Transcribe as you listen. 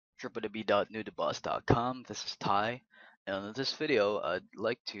www.newtoboss.com. This is Ty, and in this video, I'd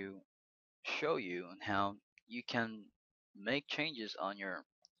like to show you on how you can make changes on your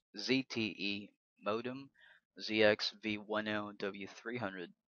ZTE modem, ZXV10 W300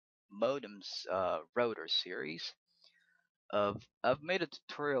 modems router series. I've made a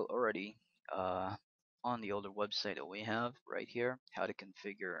tutorial already on the older website that we have right here, how to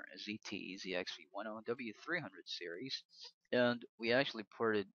configure a ZTE ZXV10 W300 series, and we actually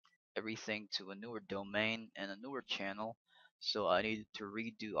ported everything to a newer domain and a newer channel, so I needed to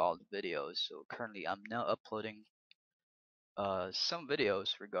redo all the videos. So currently I'm now uploading some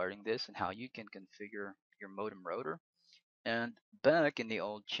videos regarding this and how you can configure your modem router. And back in the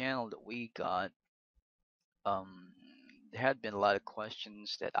old channel that we got, there had been a lot of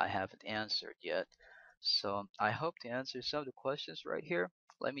questions that I haven't answered yet. So I hope to answer some of the questions right here.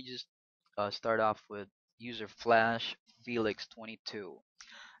 Let me just start off with user Flash Felix 22.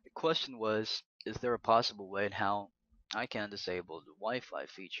 The question was, is there a possible way in how I can disable the Wi-Fi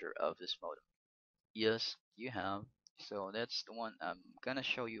feature of this modem? Yes, you have. So that's the one I'm gonna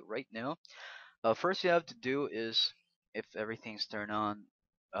show you right now. First you have to do is, if everything's turned on,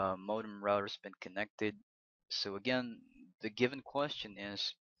 modem router's been connected. So again, the given question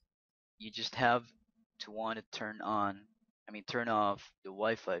is, you just have to want to turn off the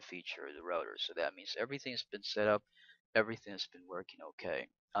Wi-Fi feature of the router. So that means everything's been set up, everything's been working okay.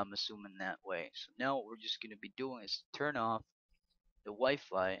 I'm assuming that way. So now what we're just going to be doing is turn off the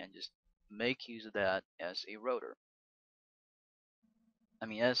Wi-Fi and just make use of that as a router.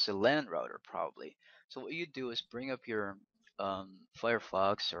 As a LAN router probably. So what you do is bring up your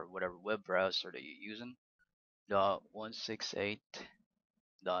Firefox or whatever web browser that you're using,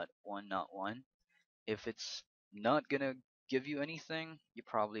 .168.1.1. If it's not gonna give you anything, you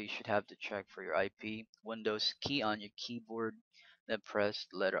probably should have to check for your IP. Windows key on your keyboard, then press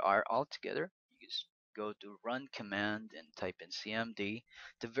the letter R altogether. You just go to run command and type in CMD.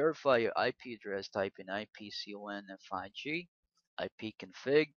 To verify your IP address, type in IPCONFIG,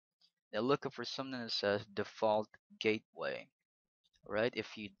 ipconfig. Now look up for something that says default gateway. Alright,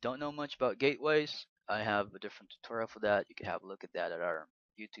 if you don't know much about gateways, I have a different tutorial for that. You can have a look at that at our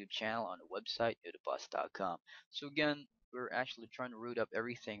YouTube channel on the website, newtoboss.com. So again, we're actually trying to root up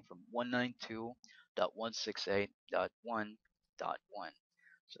everything from 192.168.1.1.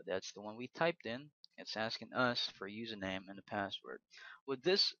 So that's the one we typed in. It's asking us for username and the password. With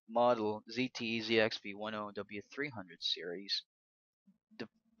this model ZTE ZXV10 W300 series, the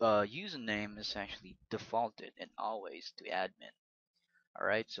username is actually defaulted and always to admin.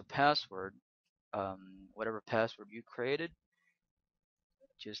 Alright, so password, whatever password you created,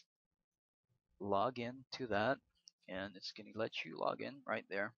 just log in to that, and it's going to let you log in right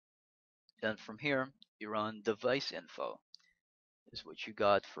there. Then from here, you run device info. This is what you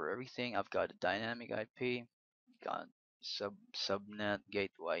got for everything. I've got a dynamic IP, got subnet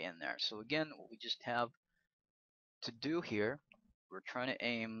gateway in there. So again, what we just have to do here, we're trying to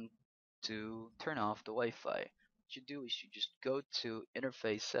aim to turn off the Wi-Fi. What you do is you just go to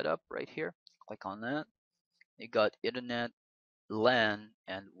interface setup right here, click on that. You got internet, LAN,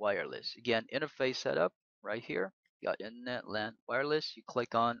 and wireless. Again, interface setup right here. You got internet, LAN, wireless. You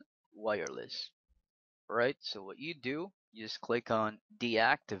click on wireless. Right. So what you do, you just click on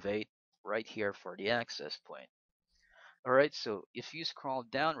deactivate right here for the access point. All right. So if you scroll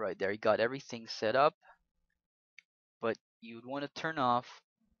down right there, you got everything set up, but you'd want to turn off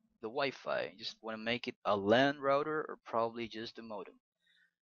the Wi-Fi. You just want to make it a LAN router or probably just a modem.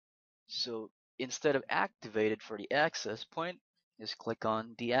 So instead of activated for the access point, just click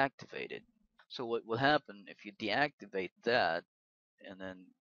on deactivated. So what will happen if you deactivate that and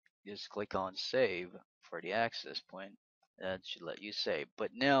then just click on save for the access point, that should let you save.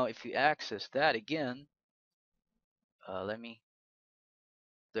 But now if you access that again,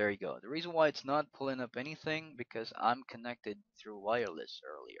 there you go. The reason why it's not pulling up anything, because I'm connected through wireless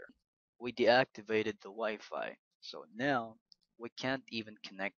earlier. We deactivated the Wi-Fi, so now we can't even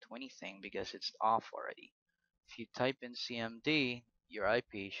connect to anything because it's off already. If you type in CMD, your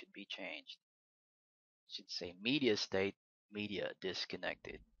IP should be changed. It should say media state, media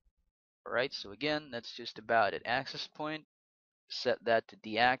disconnected. Alright, so again, that's just about it. Access point, set that to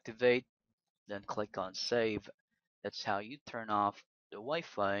deactivate, then click on save. That's how you turn off the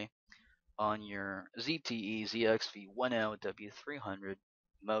Wi-Fi on your ZTE ZXV10 W300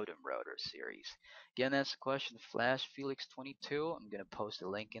 modem router series. Again, that's the question Flash Felix 22. I'm going to post a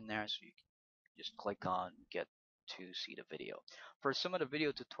link in there so you can just click on get to see the video. For some of the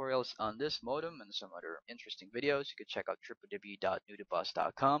video tutorials on this modem and some other interesting videos, you can check out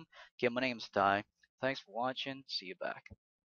www.newtoboss.com. Again, my name is Ty. Thanks for watching. See you back.